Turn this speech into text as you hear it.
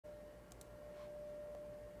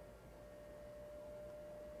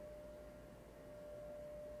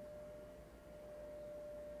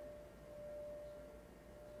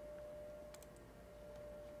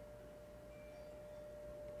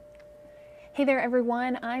Hey there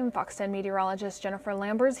everyone, I'm Fox 10 meteorologist Jennifer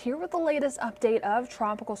Lambers here with the latest update of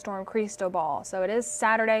Tropical Storm Cristobal. So it is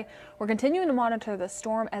Saturday. We're continuing to monitor the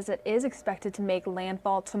storm as it is expected to make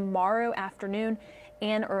landfall tomorrow afternoon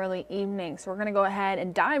and early evening. So we're going to go ahead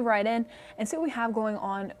and dive right in and see what we have going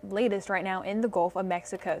on latest right now in the Gulf of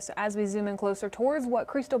Mexico. So as we zoom in closer towards what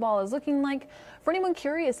Cristobal is looking like, for anyone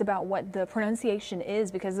curious about what the pronunciation is,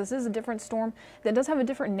 because this is a different storm that does have a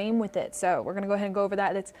different name with it. So we're going to go ahead and go over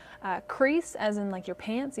that. It's crease, as in like your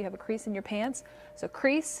pants. You have a crease in your pants. So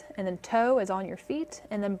crease, and then toe is on your feet,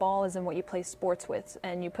 and then ball is in what you play sports with.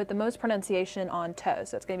 And you put the most pronunciation on toe.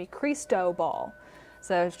 So it's going to be Cristobal.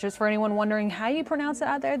 So it's just for anyone wondering how you pronounce it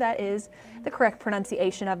out there, that is the correct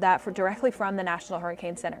pronunciation of that directly from the National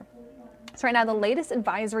Hurricane Center. So right now the latest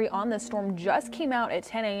advisory on this storm just came out at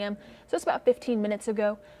 10 a.m. So it's about 15 minutes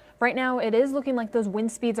ago. Right now it is looking like those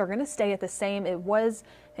wind speeds are going to stay at the same. It was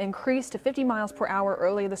increased to 50 miles per hour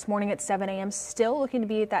early this morning at 7 a.m. Still looking to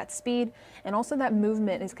be at that speed, and also that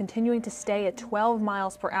movement is continuing to stay at 12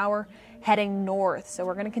 miles per hour heading north. So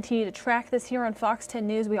we're going to continue to track this here on Fox 10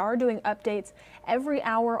 News. We are doing updates every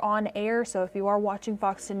hour on air, so if you are watching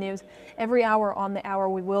Fox 10 News, every hour on the hour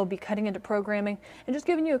we will be cutting into programming and just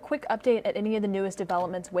giving you a quick update at any of the newest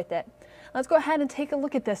developments with it. Let's go ahead and take a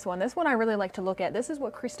look at this one. This one I really like to look at. This is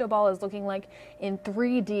what Cristobal is looking like in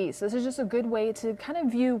 3D. So this is just a good way to kind of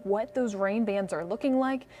view what those rain bands are looking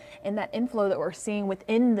like and that inflow that we're seeing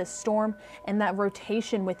within the storm and that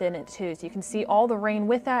rotation within it too. So you can see all the rain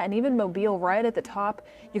with that, and even Mobile right at the top.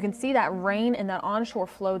 You can see that rain and that onshore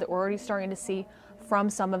flow that we're already starting to see from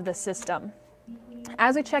some of the system.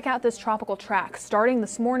 As we check out this tropical track starting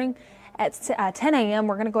this morning at 10 a.m.,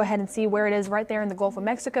 we're going to go ahead and see where it is right there in the Gulf of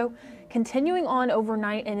Mexico, continuing on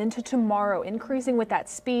overnight and into tomorrow, increasing with that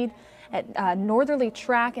speed at northerly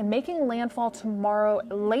track and making landfall tomorrow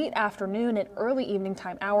late afternoon and early evening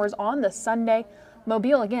time hours on the Sunday.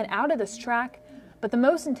 Mobile again out of this track, but the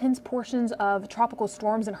most intense portions of tropical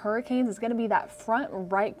storms and hurricanes is going to be that front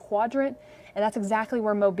right quadrant, and that's exactly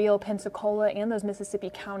where Mobile, Pensacola, and those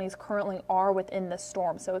Mississippi counties currently are within this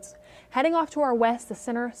storm. So it's heading off to our west, the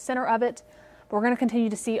center of it. But we're going to continue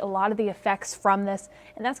to see a lot of the effects from this,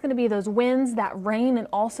 and that's going to be those winds, that rain, and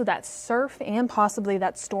also that surf, and possibly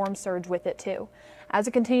that storm surge with it too. As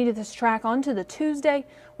we continue to this track onto the Tuesday,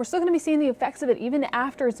 we're still going to be seeing the effects of it even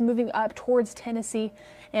after it's moving up towards Tennessee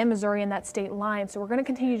and Missouri in that state line. So we're going to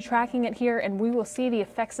continue tracking it here, and we will see the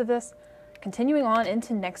effects of this continuing on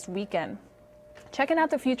into next weekend. Checking out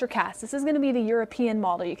the futurecast, this is going to be the European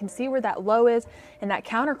model. You can see where that low is and that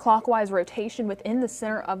counterclockwise rotation within the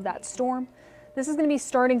center of that storm. This is going to be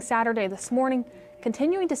starting Saturday this morning,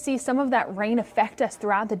 continuing to see some of that rain affect us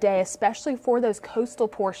throughout the day, especially for those coastal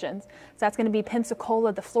portions. So that's going to be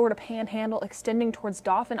Pensacola, the Florida Panhandle, extending towards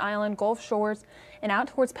Dauphin Island, Gulf Shores, and out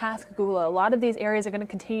towards Pascagoula. A lot of these areas are going to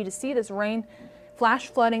continue to see this rain. Flash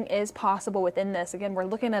flooding is possible within this. Again, we're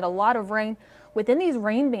looking at a lot of rain within these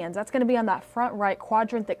rain bands. That's going to be on that front right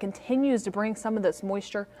quadrant that continues to bring some of this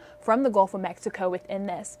moisture from the Gulf of Mexico within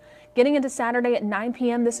this. Getting into Saturday at 9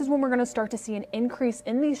 p.m., this is when we're going to start to see an increase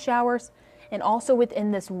in these showers and also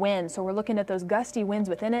within this wind. So we're looking at those gusty winds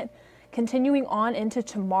within it, continuing on into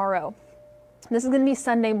tomorrow. This is going to be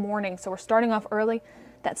Sunday morning, so we're starting off early.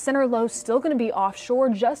 That center low is still going to be offshore,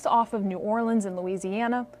 just off of New Orleans and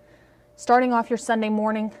Louisiana. Starting off your Sunday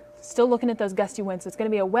morning, still looking at those gusty winds. So it's going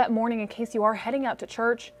to be a wet morning in case you are heading out to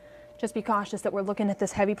church. Just be cautious that we're looking at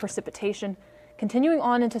this heavy precipitation. Continuing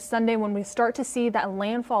on into Sunday when we start to see that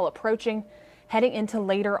landfall approaching, heading into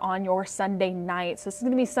later on your Sunday night. So this is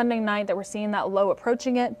going to be Sunday night that we're seeing that low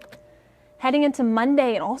approaching it. Heading into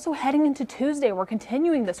Monday and also heading into Tuesday, we're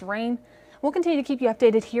continuing this rain. We'll continue to keep you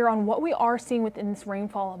updated here on what we are seeing within this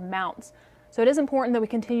rainfall amounts. So it is important that we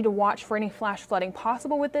continue to watch for any flash flooding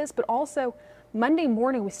possible with this, but also Monday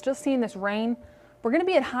morning, we're still seeing this rain. We're going to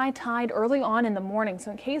be at high tide early on in the morning.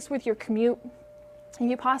 So in case with your commute, if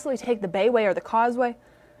you possibly take the Bayway or the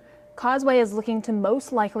Causeway is looking to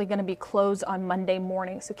most likely going to be closed on Monday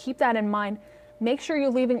morning. So keep that in mind. Make sure you're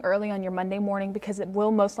leaving early on your Monday morning because it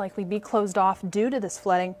will most likely be closed off due to this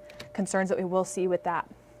flooding concerns that we will see with that.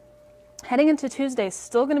 Heading into Tuesday,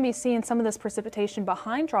 still going to be seeing some of this precipitation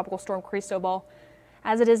behind Tropical Storm Cristobal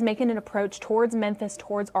as it is making an approach towards Memphis,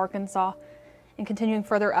 towards Arkansas, and continuing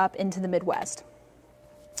further up into the Midwest.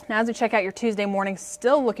 Now as we check out your Tuesday morning,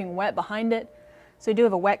 still looking wet behind it. So we do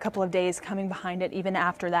have a wet couple of days coming behind it even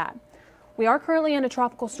after that. We are currently in a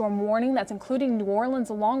tropical storm warning that's including New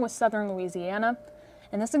Orleans along with southern Louisiana.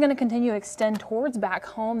 And this is going to continue to extend towards back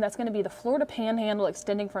home. That's going to be the Florida Panhandle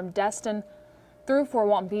extending from Destin through Fort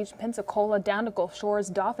Walton Beach, Pensacola, down to Gulf Shores,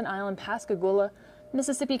 Dauphin Island, Pascagoula,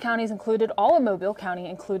 Mississippi counties included, all of Mobile County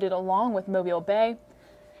included, along with Mobile Bay,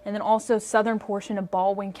 and then also southern portion of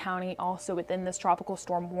Baldwin County also within this tropical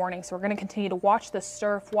storm warning. So we're going to continue to watch the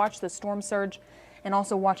surf, watch the storm surge, and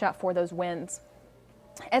also watch out for those winds.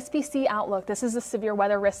 SPC outlook, this is the severe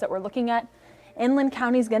weather risk that we're looking at. Inland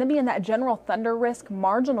county is going to be in that general thunder risk,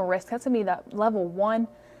 marginal risk. That's going to be that level 1.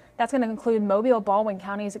 That's going to include Mobile, Baldwin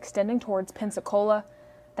counties extending towards Pensacola.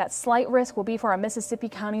 That slight risk will be for our Mississippi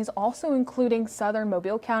counties, also including southern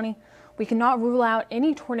Mobile County. We cannot rule out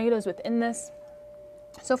any tornadoes within this.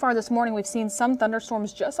 So far this morning, we've seen some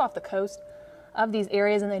thunderstorms just off the coast of these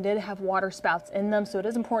areas, and they did have water spouts in them. So it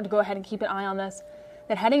is important to go ahead and keep an eye on this.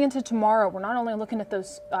 That heading into tomorrow, we're not only looking at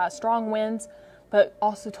those strong winds, but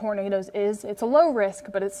also tornadoes. It's a low risk,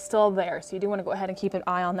 but it's still there. So you do want to go ahead and keep an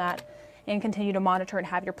eye on that and continue to monitor and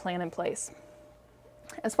have your plan in place.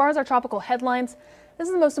 As far as our tropical headlines, this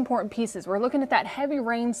is the most important pieces. We're looking at that heavy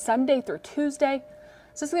rain Sunday through Tuesday.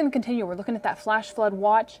 So this is going to continue. We're looking at that flash flood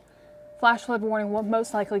watch. Flash flood warning will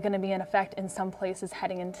most likely going to be in effect in some places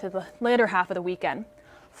heading into the later half of the weekend.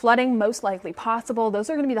 Flooding most likely possible. Those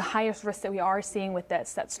are going to be the highest risks that we are seeing with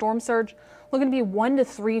this. That storm surge looking to be 1 to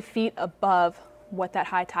 3 feet above what that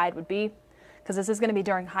high tide would be, because this is going to be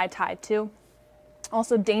during high tide too.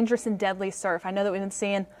 Also dangerous and deadly surf. I know that we've been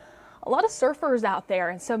seeing a lot of surfers out there,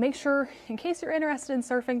 and so make sure, in case you're interested in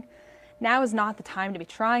surfing, now is not the time to be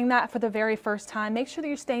trying that for the very first time. Make sure that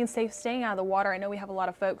you're staying safe, staying out of the water. I know we have a lot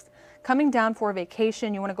of folks coming down for a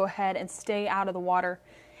vacation. You want to go ahead and stay out of the water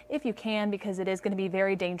if you can, because it is going to be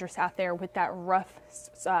very dangerous out there with that rough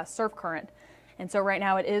surf current. And so right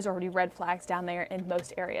now it is already red flags down there in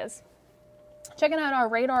most areas. Checking out our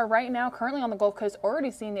radar right now, currently on the Gulf Coast, already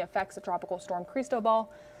seeing the effects of Tropical Storm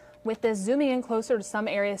Cristobal. With this zooming in closer to some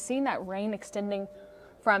areas, seeing that rain extending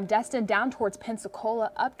from Destin down towards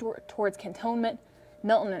Pensacola, up towards Cantonment,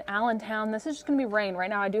 Milton, and Allentown. This is just going to be rain.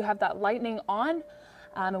 Right now I do have that lightning on,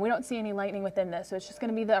 and we don't see any lightning within this. So it's just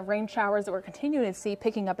going to be the rain showers that we're continuing to see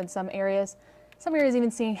picking up in some areas. Some areas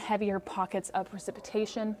even seeing heavier pockets of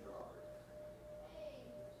precipitation.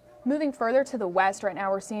 Moving further to the west, right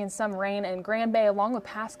now we're seeing some rain in Grand Bay along with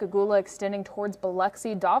Pascagoula extending towards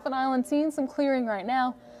Biloxi. Dauphin Island seeing some clearing right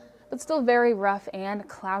now, but still very rough and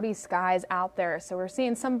cloudy skies out there. So we're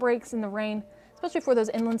seeing some breaks in the rain, especially for those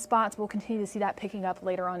inland spots. We'll continue to see that picking up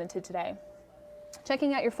later on into today.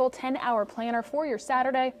 Checking out your full 10-hour planner for your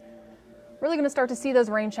Saturday. Really going to start to see those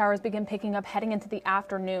rain showers begin picking up heading into the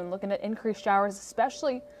afternoon. Looking at increased showers,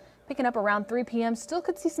 especially picking up around 3 p.m. Still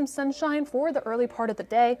could see some sunshine for the early part of the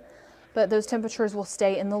day, but those temperatures will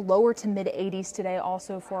stay in the lower to mid 80s today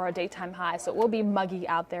also for our daytime high. So it will be muggy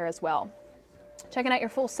out there as well. Checking out your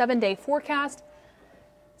full 7-day forecast.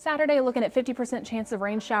 Saturday, looking at 50% chance of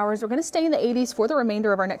rain showers. We're going to stay in the 80s for the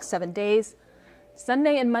remainder of our next 7 days.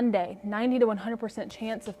 Sunday and Monday, 90 to 100%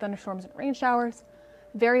 chance of thunderstorms and rain showers.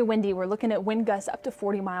 Very windy. We're looking at wind gusts up to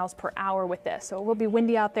 40 miles per hour with this. So it will be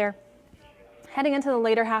windy out there. Heading into the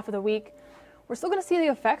later half of the week, we're still going to see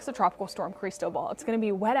the effects of Tropical Storm Cristobal. It's going to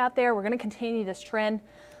be wet out there. We're going to continue this trend.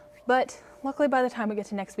 But luckily, by the time we get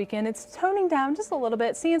to next weekend, it's toning down just a little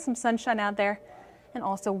bit, seeing some sunshine out there, and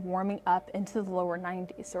also warming up into the lower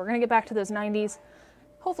 90s. So we're going to get back to those 90s,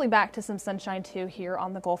 hopefully back to some sunshine too here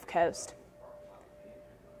on the Gulf Coast.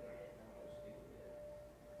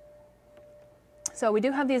 So we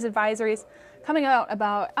do have these advisories coming out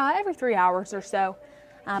about every 3 hours or so,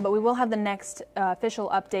 but we will have the next official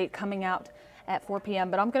update coming out at 4 p.m.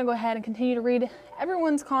 But I'm going to go ahead and continue to read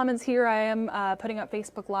everyone's comments here. I am putting up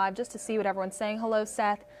Facebook Live just to see what everyone's saying. Hello,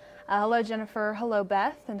 Seth. Hello, Jennifer. Hello,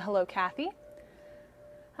 Beth. And hello, Kathy.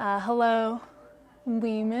 Hello,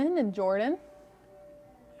 Lehman and Jordan.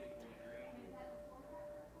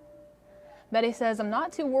 Betty says, I'm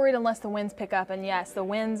not too worried unless the winds pick up. And yes, the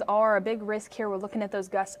winds are a big risk here. We're looking at those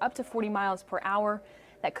gusts up to 40 miles per hour.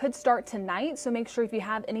 That could start tonight, so make sure if you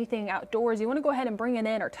have anything outdoors, you want to go ahead and bring it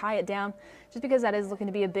in or tie it down, just because that is looking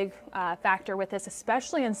to be a big factor with this,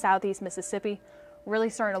 especially in southeast Mississippi. Really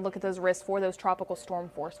starting to look at those risks for those tropical storm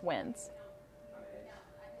force winds.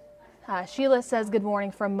 Sheila says good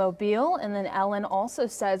morning from Mobile, and then Ellen also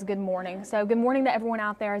says good morning. So good morning to everyone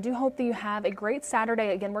out there. I do hope that you have a great Saturday.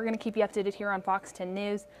 Again, we're going to keep you updated here on Fox 10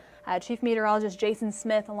 News. Chief Meteorologist Jason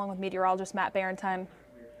Smith, along with Meteorologist Matt Barentine,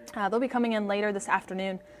 they'll be coming in later this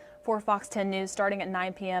afternoon for Fox 10 News starting at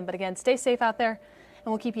 9 p.m. But again, stay safe out there, and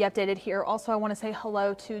we'll keep you updated here. Also, I want to say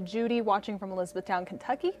hello to Judy watching from Elizabethtown,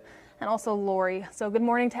 Kentucky, and also Lori. So good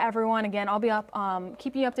morning to everyone. Again, I'll be up,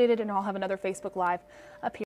 keep you updated, and I'll have another Facebook Live up here.